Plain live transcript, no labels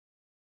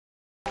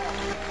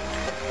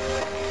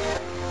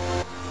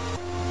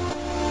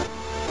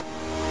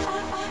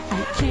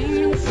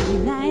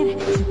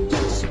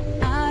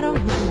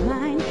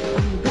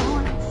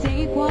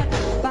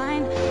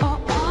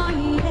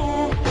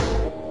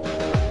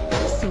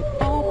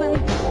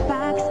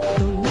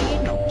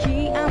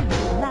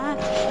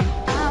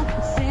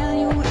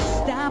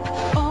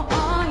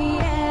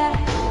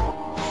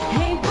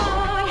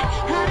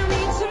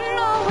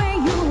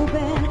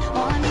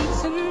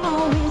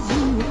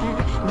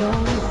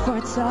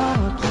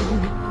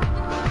talking.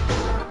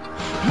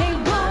 Hey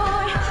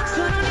boy,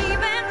 so don't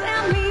even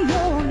tell me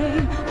your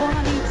name. All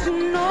I need to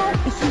know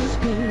is your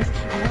space,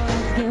 and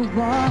let's get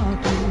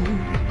walking.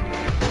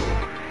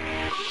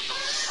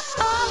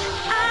 All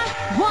I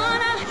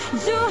wanna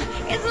do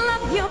is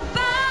love your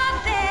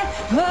body.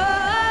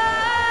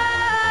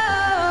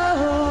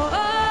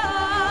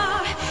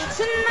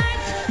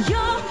 Tonight,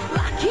 your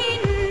lucky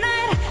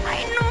night. I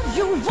know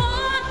you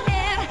want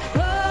it.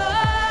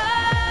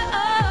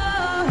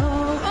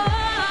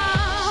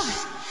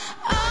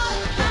 All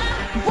I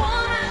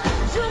wanna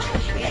do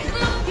is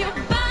love your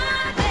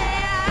body.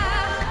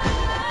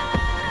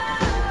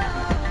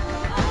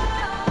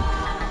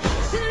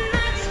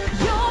 Tonight,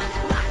 your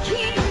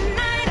lucky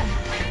night.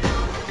 I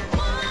know you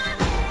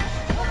want it.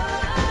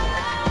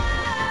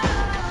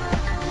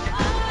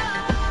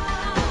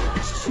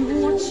 It's true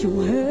what you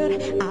heard.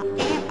 I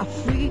am a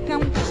freak,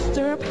 I'm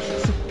disturbed.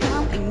 So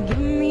come and give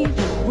me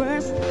the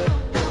worst.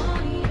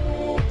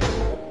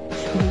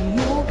 We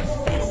move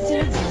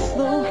faster than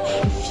slow.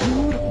 If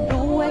you don't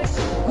know where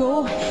to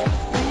go,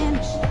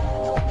 French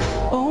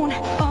on,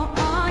 oh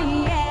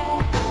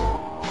yeah.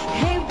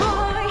 Hey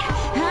boy,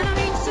 I don't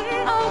need to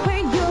know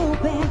where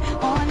you've been.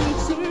 All I need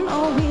to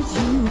know is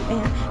you,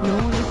 and no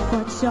need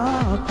for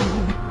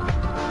talking.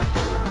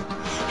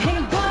 Hey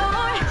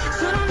boy,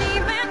 so don't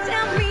even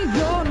tell me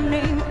your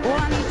name. All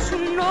I need to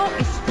know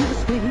is your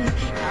space.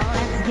 Now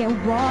let's get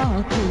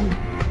walking.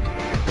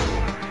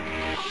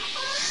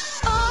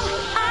 All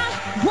I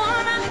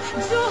wanna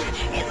do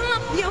is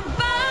love your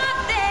body.